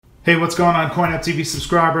Hey, what's going on, CoinOpTV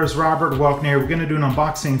subscribers? Robert, welcome here. We're going to do an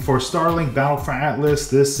unboxing for Starlink Battle for Atlas.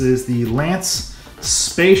 This is the Lance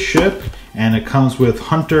spaceship, and it comes with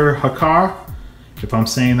Hunter Hakka, if I'm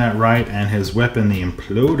saying that right, and his weapon, the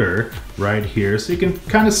Imploder, right here. So you can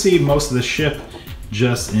kind of see most of the ship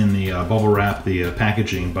just in the bubble wrap, the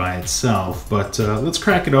packaging by itself. But let's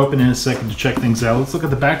crack it open in a second to check things out. Let's look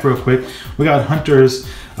at the back real quick. We got Hunter's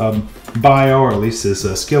bio, or at least his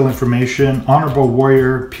skill information. Honorable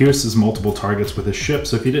warrior, pierces multiple targets with his ship.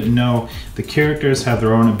 So if you didn't know, the characters have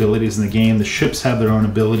their own abilities in the game, the ships have their own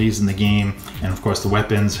abilities in the game, and of course the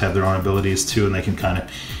weapons have their own abilities too, and they can kind of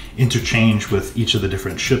interchange with each of the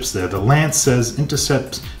different ships there. The Lance says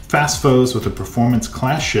intercept fast foes with a performance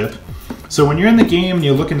class ship. So when you're in the game and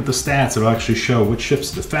you're looking at the stats, it'll actually show which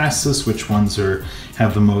ships are the fastest, which ones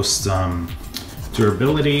have the most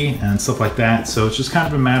durability and stuff like that. So it's just kind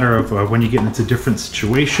of a matter of when you get into different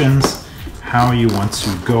situations, how you want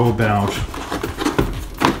to go about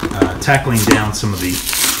tackling down some of the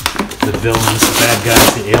villains, the bad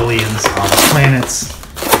guys, the aliens on the planets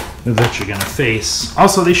that you're going to face.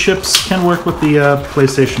 Also, these ships can work with the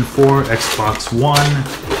PlayStation 4, Xbox One,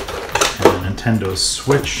 and Nintendo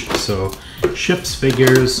Switch. So ships,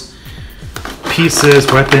 figures, pieces,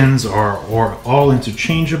 weapons are all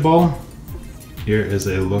interchangeable. Here is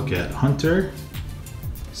a look at Hunter,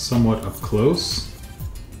 somewhat up close.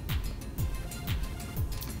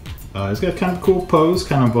 He's got kind of a cool pose,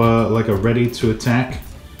 kind of like a ready to attack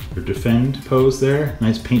or defend pose there.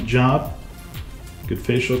 Nice paint job, good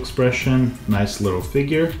facial expression, nice little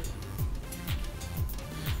figure.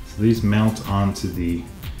 So these mount onto the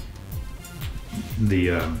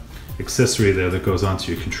accessory there that goes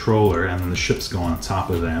onto your controller, and then the ships go on top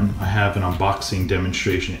of them. I have an unboxing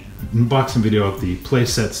video of the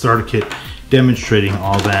playset starter kit demonstrating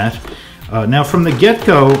all that. Now from the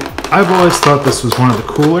get-go, I've always thought this was one of the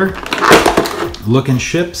cooler looking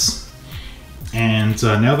ships, and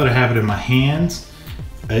now that I have it in my hand,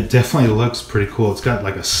 it definitely looks pretty cool. It's got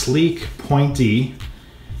like a sleek, pointy,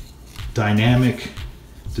 dynamic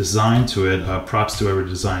design to it. Props to whoever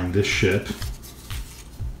designed this ship.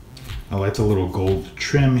 I like the little gold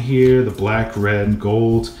trim here, the black, red,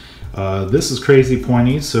 gold. This is crazy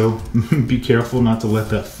pointy, so be careful not to let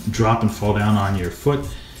that drop and fall down on your foot.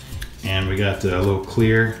 And we got a little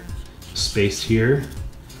clear space here.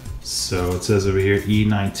 So it says over here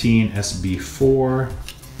E19 SB4.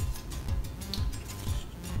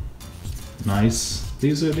 Nice.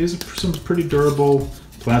 These are some pretty durable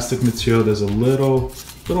plastic material. There's a little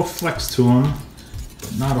flex to them,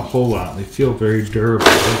 but not a whole lot. They feel very durable.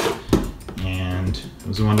 And I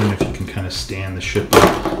was wondering if you can kind of stand the ship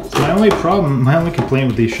up. So my only complaint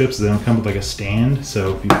with these ships is they don't come with like a stand.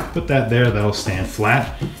 So if you put that there, that'll stand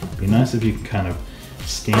flat. It'd be nice if you can kind of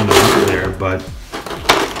stand it up there, but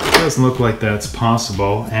it doesn't look like that's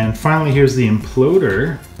possible. And finally, here's the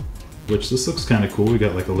Imploder, which this looks kind of cool. We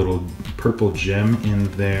got like a little purple gem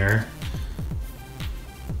in there.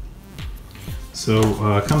 So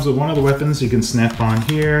it comes with one of the weapons you can snap on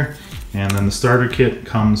here, and then the starter kit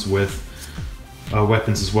comes with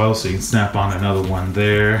weapons as well, so you can snap on another one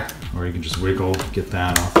there, or you can just wiggle, get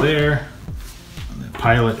that off there. And the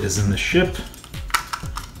pilot is in the ship.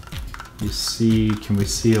 You see, can we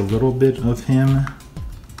see a little bit of him?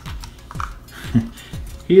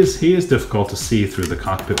 He is difficult to see through the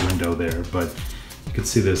cockpit window there, but you can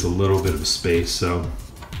see there's a little bit of space. So,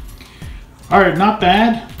 all right, not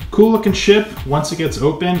bad. Cool looking ship. Once it gets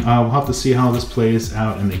open, we'll have to see how this plays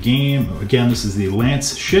out in the game. Again, this is the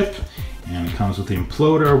Lance ship, and it comes with the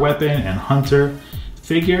Imploder weapon and Hunter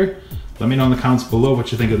figure. Let me know in the comments below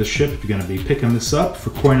what you think of the ship if you're going to be picking this up.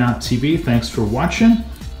 For CoinOpTV, thanks for watching.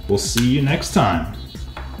 We'll see you next time.